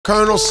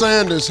Colonel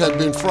Sanders had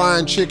been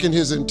frying chicken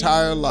his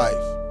entire life.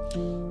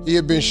 He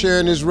had been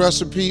sharing his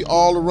recipe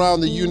all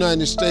around the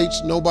United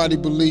States. Nobody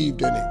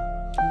believed in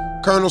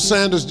him. Colonel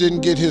Sanders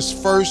didn't get his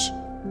first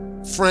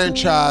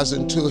franchise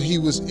until he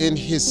was in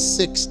his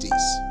 60s.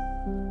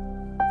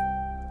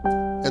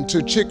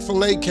 Until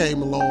Chick-fil-A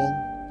came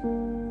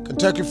along,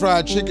 Kentucky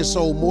Fried Chicken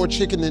sold more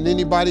chicken than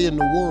anybody in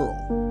the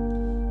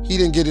world. He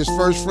didn't get his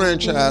first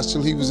franchise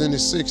till he was in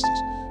his 60s.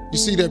 You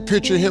see that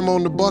picture of him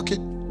on the bucket?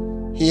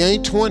 He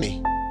ain't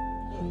 20.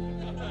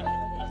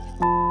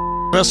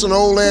 That's an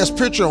old ass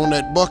picture on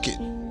that bucket.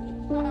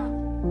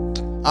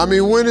 I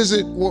mean, when is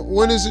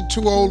it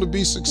too old to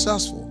be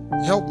successful?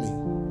 Help me.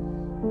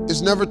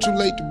 It's never too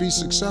late to be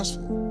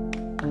successful,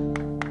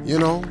 you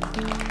know?